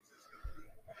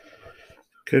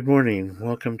Good morning.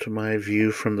 Welcome to my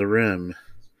view from the rim.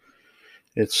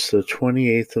 It's the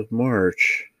 28th of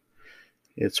March.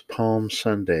 It's Palm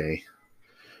Sunday.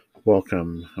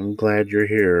 Welcome. I'm glad you're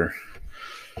here.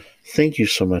 Thank you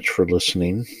so much for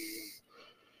listening.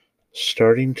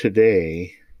 Starting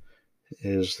today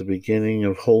is the beginning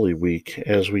of Holy Week,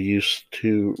 as we used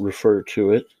to refer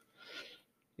to it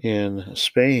in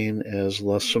Spain as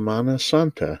La Semana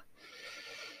Santa.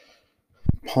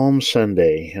 Palm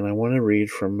Sunday, and I want to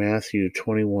read from Matthew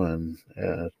 21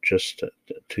 just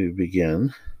to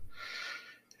begin.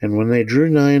 And when they drew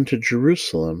nigh unto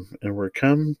Jerusalem, and were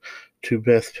come to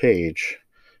Bethphage,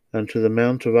 unto the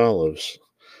Mount of Olives,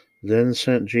 then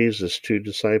sent Jesus 2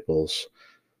 disciples,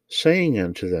 saying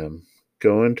unto them,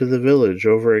 Go into the village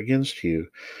over against you,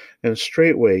 and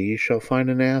straightway ye shall find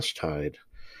an ass tied,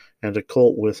 and a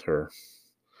colt with her.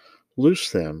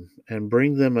 Loose them, and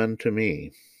bring them unto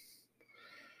me.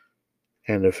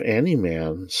 And if any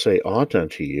man say aught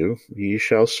unto you, ye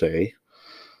shall say,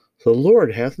 The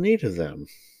Lord hath need of them,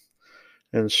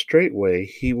 and straightway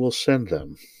he will send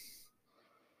them.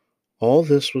 All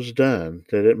this was done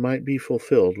that it might be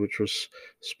fulfilled which was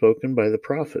spoken by the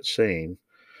prophet, saying,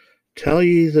 Tell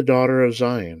ye the daughter of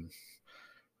Zion,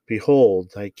 Behold,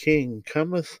 thy king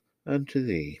cometh unto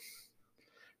thee,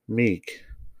 meek,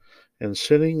 and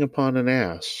sitting upon an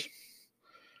ass,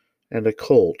 and a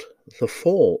colt, the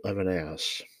foal of an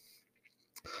ass.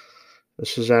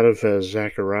 This is out of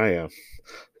Zechariah,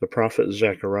 the prophet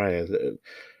Zechariah.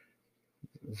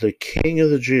 The king of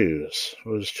the Jews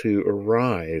was to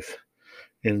arrive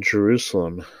in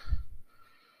Jerusalem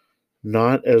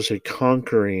not as a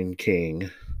conquering king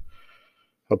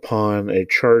upon a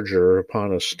charger,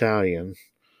 upon a stallion,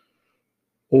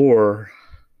 or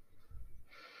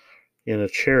in a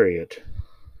chariot,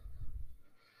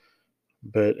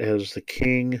 but as the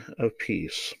King of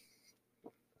Peace.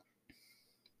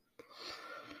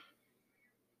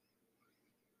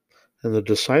 And the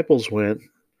disciples went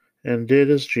and did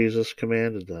as Jesus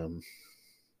commanded them,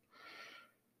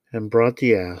 and brought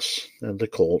the ass and the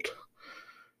colt,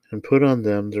 and put on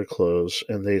them their clothes,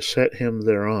 and they set him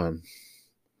thereon.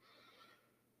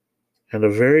 And a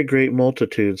very great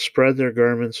multitude spread their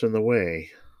garments in the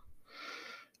way.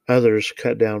 Others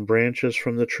cut down branches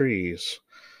from the trees,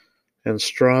 and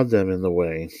strawed them in the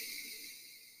way.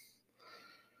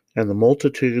 And the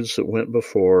multitudes that went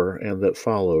before and that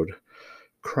followed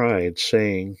cried,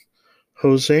 saying,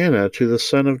 Hosanna to the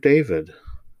Son of David!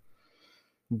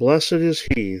 Blessed is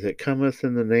he that cometh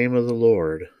in the name of the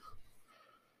Lord!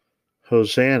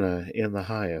 Hosanna in the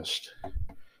highest!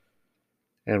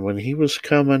 And when he was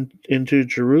come into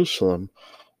Jerusalem,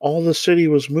 all the city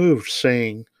was moved,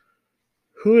 saying,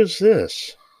 Who is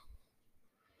this?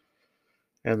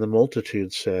 And the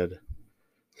multitude said,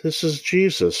 This is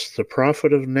Jesus, the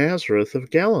prophet of Nazareth of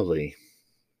Galilee.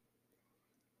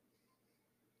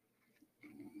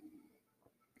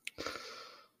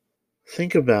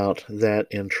 Think about that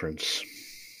entrance.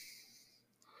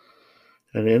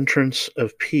 An entrance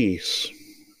of peace.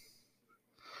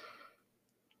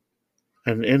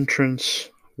 An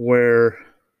entrance where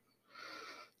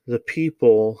the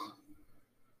people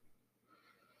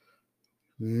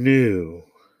knew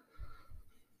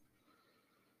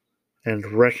and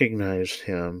recognized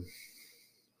him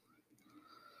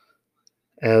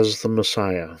as the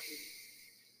Messiah.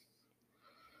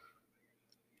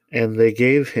 And they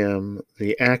gave him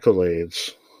the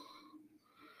accolades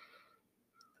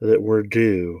that were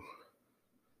due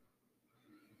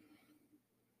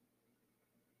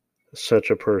such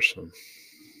a person.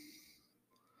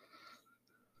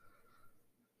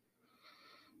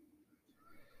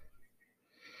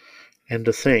 And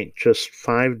to think, just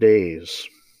 5 days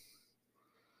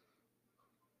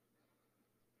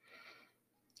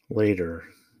later,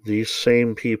 these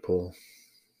same people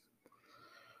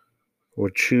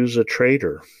would choose a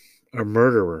traitor, a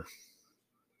murderer,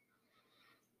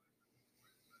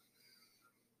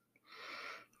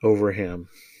 over him.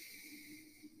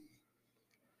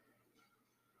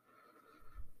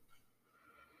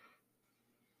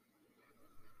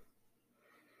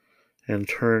 And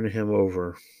turn him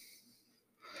over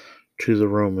to the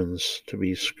Romans to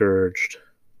be scourged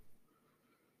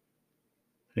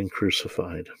and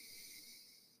crucified.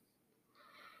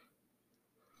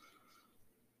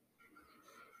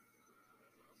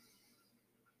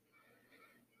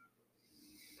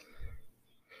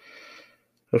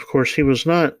 Of course, he was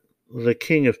not the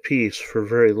King of Peace for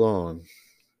very long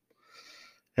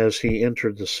as he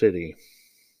entered the city.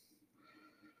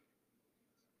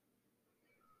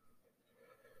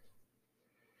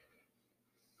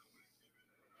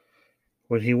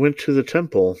 When he went to the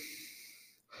temple,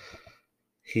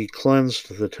 He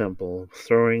cleansed the temple,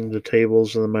 throwing the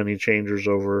tables and the money changers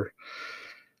over,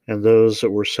 and those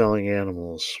that were selling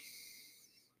animals.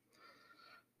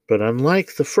 But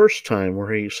unlike the first time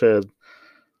where he said,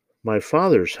 "My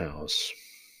Father's house,"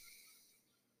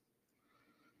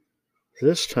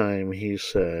 this time he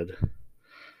said,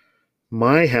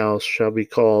 "My house shall be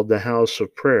called the house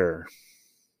of prayer,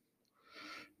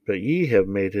 but ye have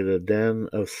made it a den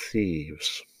of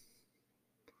thieves."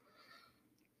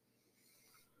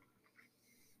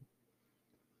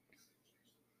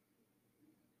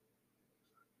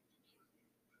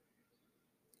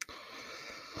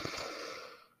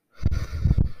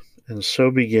 And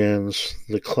so begins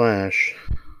the clash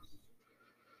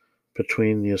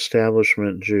between the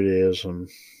establishment Judaism,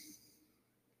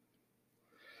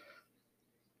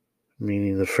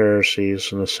 meaning the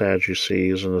Pharisees and the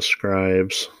Sadducees and the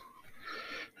scribes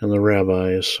and the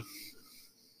rabbis,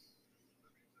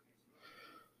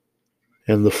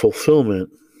 and the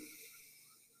fulfillment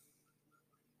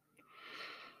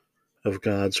of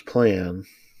God's plan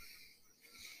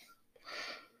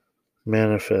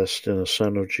manifest in a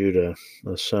son of Judah,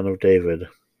 a son of David,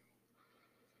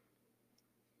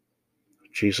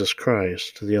 Jesus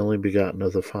Christ, the only begotten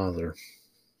of the Father.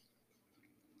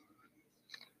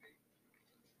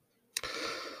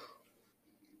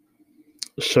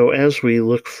 So as we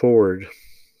look forward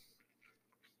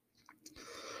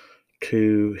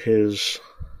to his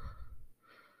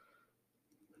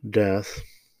death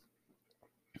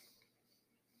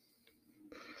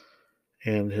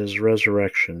and his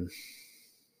resurrection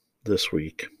this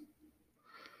week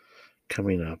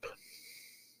coming up,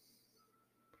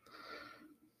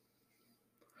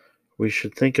 we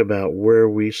should think about where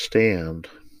we stand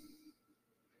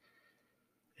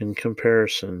in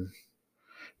comparison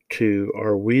to,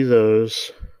 are we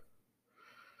those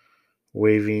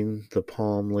waving the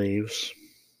palm leaves,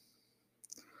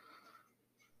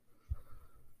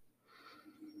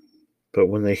 but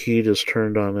when the heat is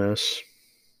turned on us,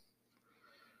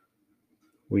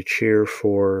 we cheer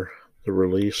for the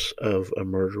release of a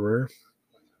murderer?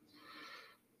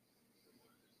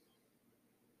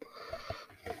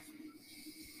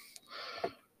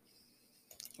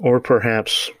 Or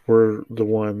perhaps we're the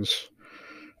ones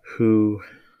who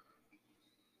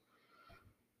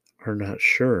are not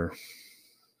sure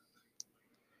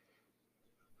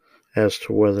as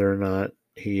to whether or not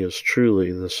he is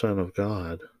truly the Son of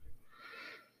God.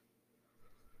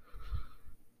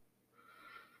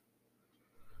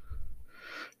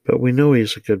 But we know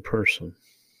he's a good person.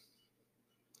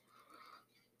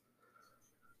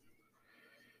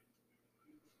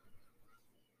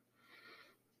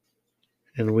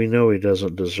 And we know he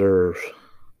doesn't deserve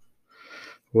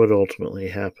what ultimately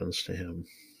happens to him.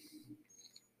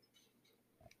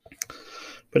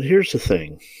 But here's the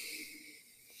thing.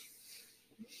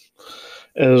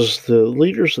 As the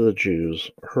leaders of the Jews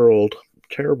hurled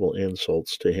terrible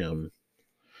insults to him,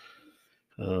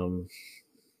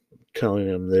 telling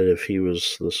him that if he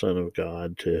was the Son of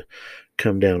God, to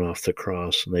come down off the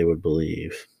cross and they would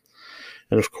believe.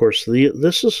 And of course,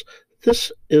 this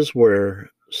is where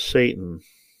Satan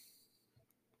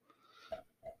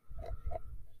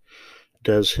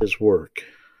does his work,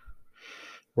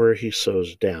 where he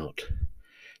sows doubt.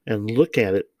 And look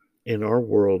at it in our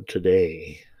world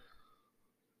today.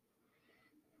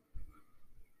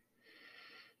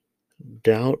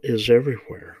 Doubt is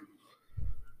everywhere.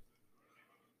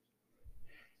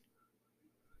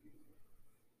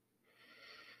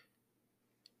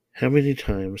 How many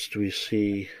times do we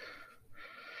see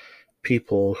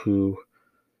people who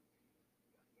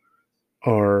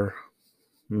are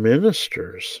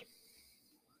ministers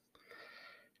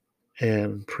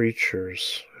and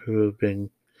preachers who have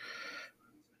been,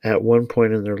 at one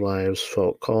point in their lives,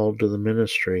 felt called to the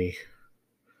ministry,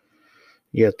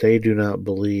 yet they do not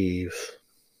believe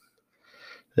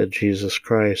that Jesus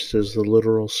Christ is the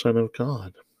literal Son of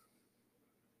God?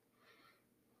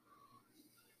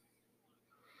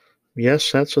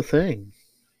 Yes, that's a thing.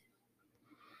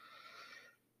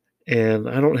 And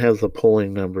I don't have the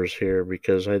polling numbers here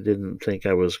because I didn't think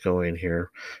I was going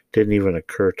here. Didn't even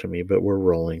occur to me, but we're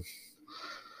rolling.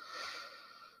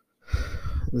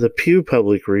 The Pew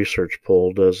Public Research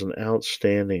Poll does an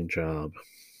outstanding job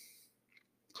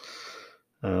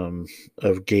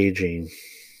of gauging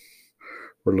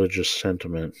religious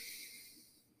sentiment.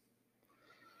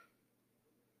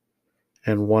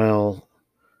 And while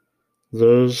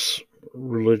those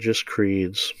religious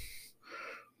creeds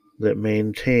that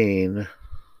maintain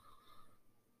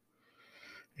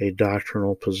a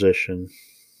doctrinal position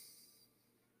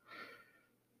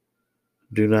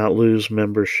do not lose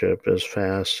membership as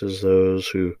fast as those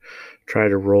who try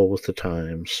to roll with the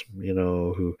times,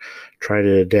 who try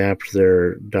to adapt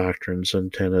their doctrines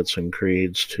and tenets and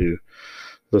creeds to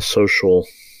the social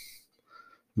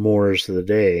mores of the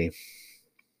day.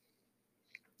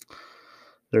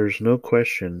 There's no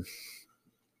question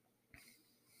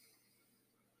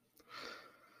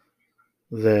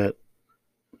that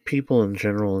people in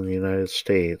general in the United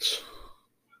States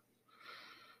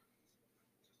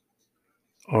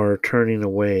are turning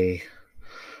away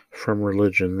from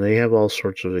religion. They have all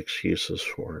sorts of excuses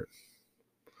for it.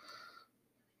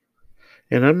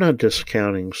 And I'm not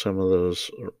discounting some of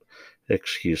those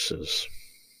excuses.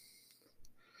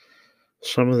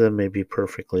 Some of them may be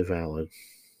perfectly valid.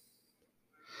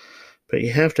 But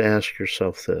you have to ask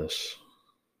yourself this.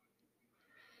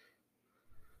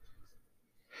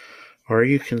 Are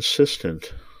you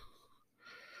consistent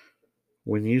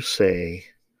when you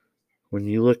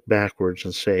look backwards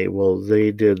and say, well,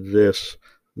 they did this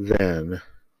then?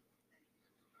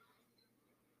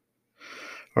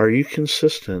 Are you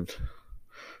consistent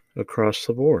across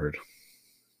the board?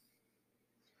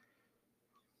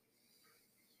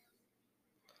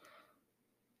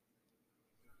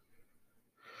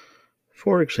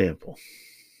 For example,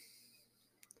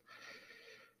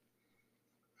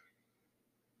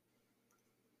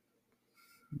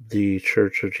 the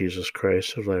Church of Jesus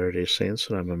Christ of Latter-day Saints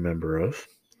that I'm a member of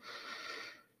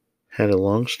had a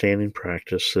long-standing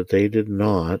practice that they did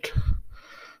not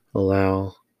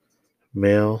allow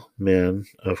male men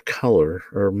of color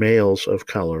or males of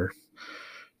color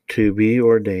to be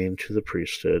ordained to the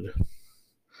priesthood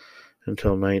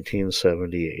until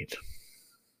 1978.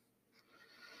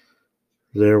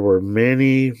 There were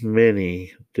many,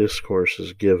 many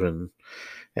discourses given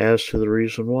as to the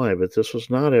reason why, but this was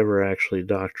not ever actually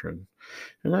doctrine.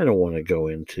 And I don't want to go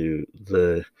into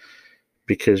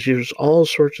because there's all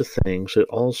sorts of things that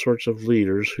all sorts of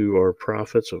leaders who are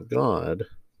prophets of God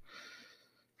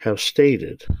have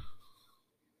stated.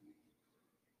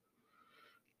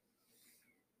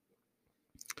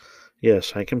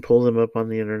 Yes, I can pull them up on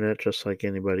the internet just like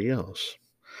anybody else.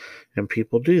 And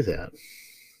people do that.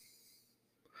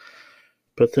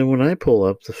 But then when I pull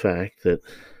up the fact that,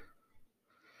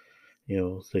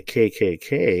 the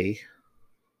KKK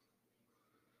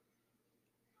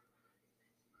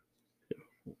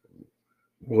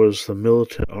was the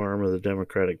militant arm of the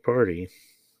Democratic Party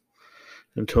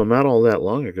until not all that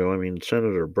long ago. I mean,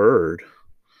 Senator Byrd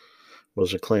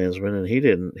was a Klansman, and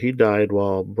he died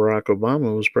while Barack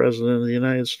Obama was president of the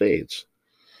United States.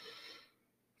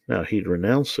 Now, he'd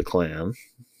renounced the Klan,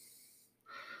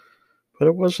 but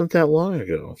it wasn't that long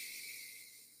ago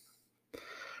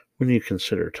when you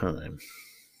consider time.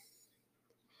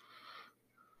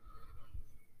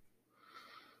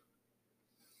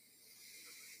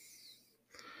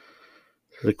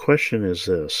 The question is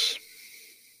this: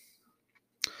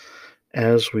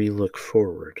 as we look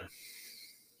forward,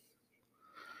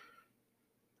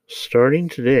 starting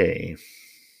today,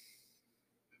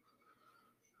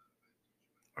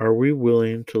 are we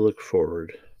willing to look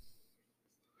forward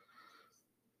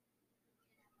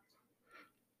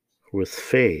with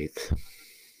faith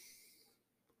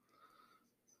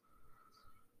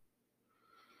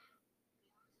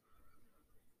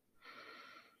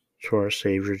to our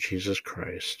Savior Jesus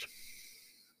Christ,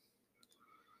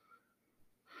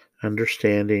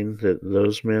 understanding that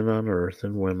those men on earth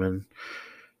and women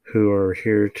who are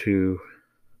here to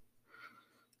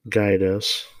guide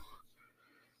us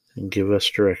and give us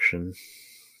direction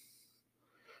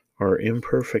are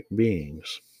imperfect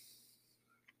beings?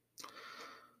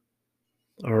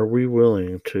 Are we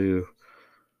willing to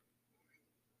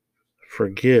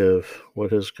forgive what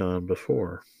has gone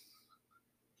before?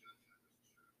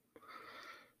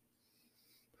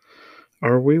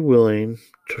 Are we willing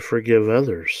to forgive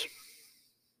others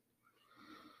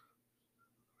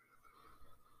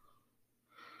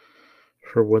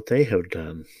for what they have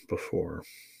done before?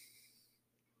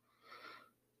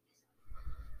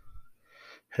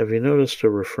 Have you noticed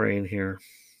a refrain here?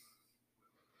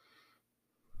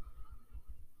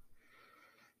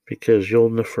 Because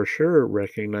you'll for sure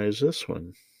recognize this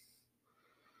one.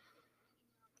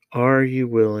 Are you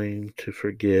willing to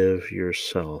forgive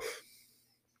yourself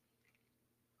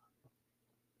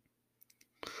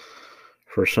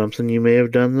for something you may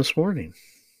have done this morning?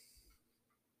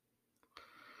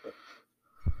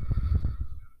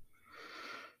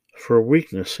 For a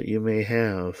weakness that you may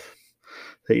have,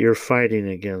 that you're fighting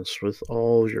against with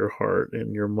all your heart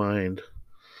and your mind,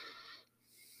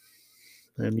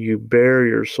 and you bare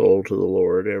your soul to the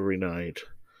Lord every night.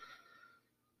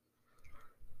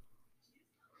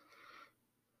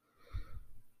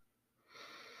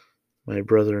 My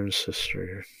brother and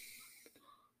sister,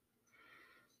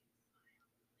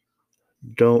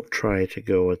 Don't try to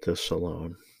go at this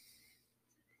alone.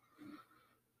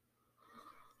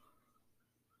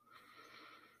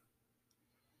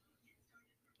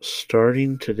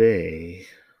 Starting today,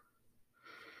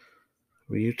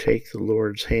 will you take the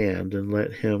Lord's hand and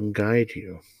let Him guide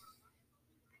you?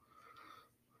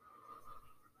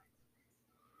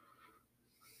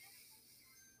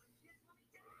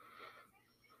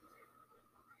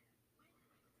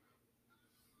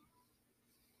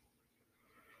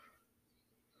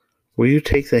 Will you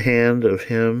take the hand of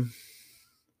Him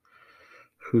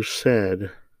who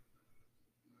said,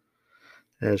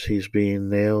 as He's being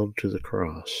nailed to the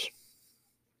cross,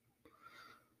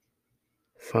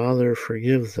 "Father,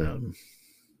 forgive them,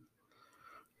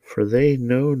 for they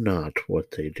know not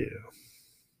what they do."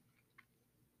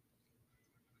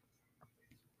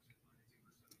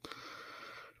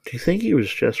 Do you think He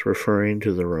was just referring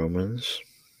to the Romans?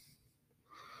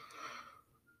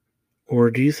 Or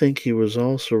do you think He was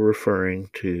also referring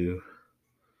to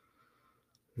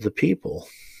the people?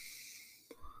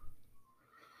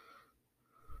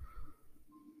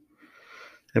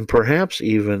 And perhaps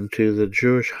even to the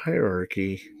Jewish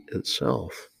hierarchy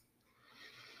itself.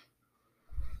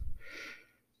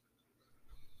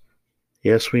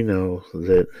 Yes, we know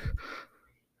that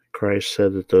Christ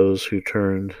said that those who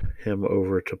turned Him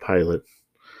over to Pilate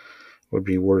would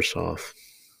be worse off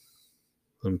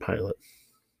than Pilate.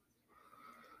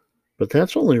 But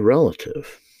that's only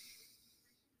relative.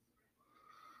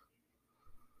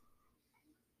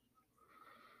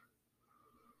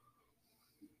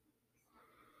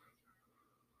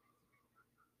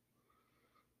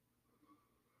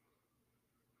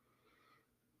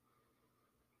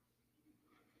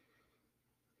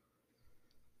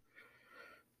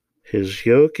 His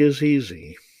yoke is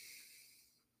easy.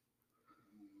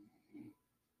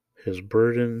 His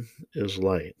burden is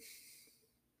light.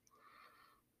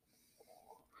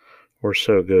 Or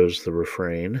so goes the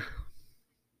refrain.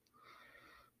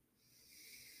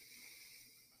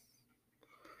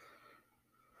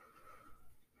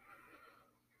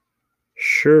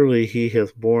 Surely He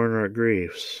hath borne our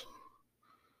griefs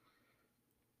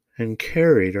and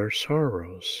carried our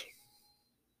sorrows.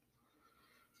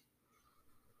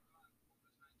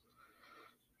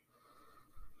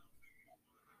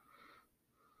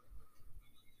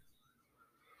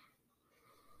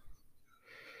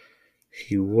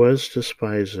 He was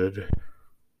despised,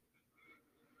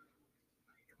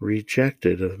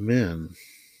 rejected of men,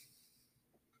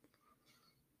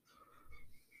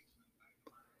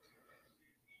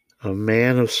 a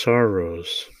man of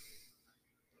sorrows,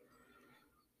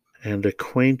 and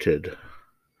acquainted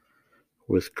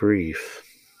with grief.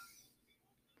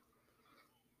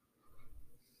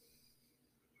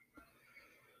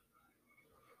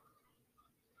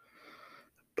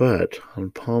 But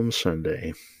on Palm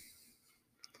Sunday,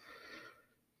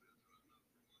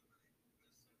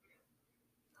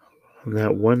 on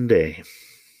that one day,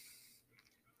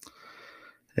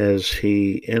 as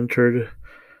He entered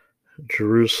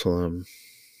Jerusalem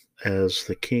as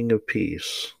the King of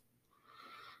Peace,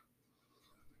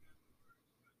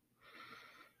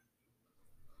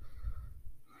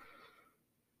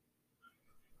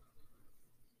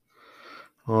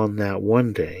 on that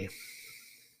one day,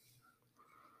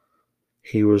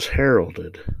 He was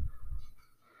heralded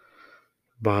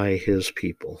by His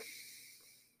people.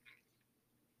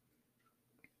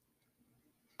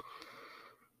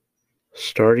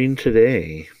 Starting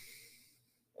today,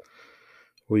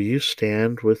 will you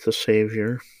stand with the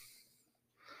Savior,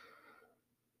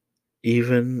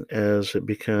 even as it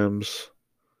becomes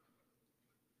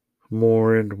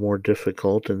more and more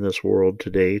difficult in this world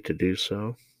today to do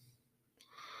so?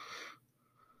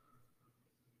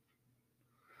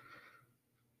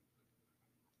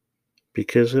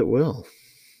 Because it will,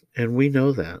 and we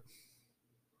know that.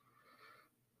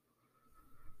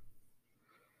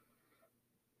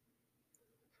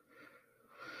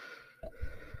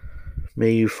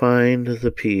 May you find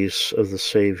the peace of the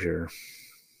Savior,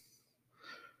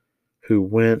 who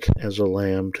went as a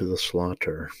lamb to the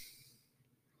slaughter.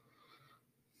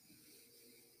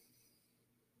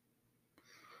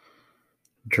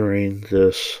 During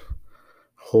this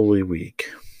Holy Week,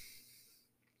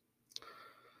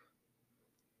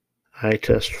 I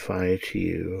testify to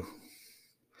you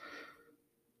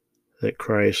that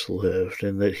Christ lived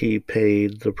and that He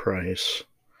paid the price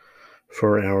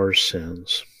for our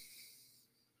sins,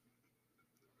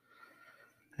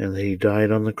 and that He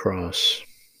died on the cross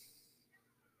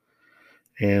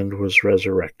and was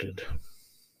resurrected.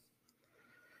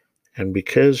 And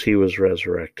because He was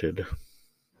resurrected,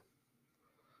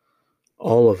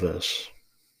 all of us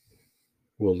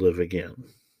will live again.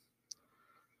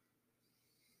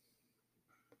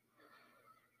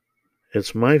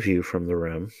 It's my view from the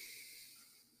rim.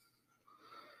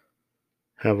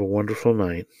 Have a wonderful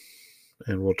night,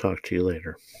 and we'll talk to you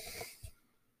later.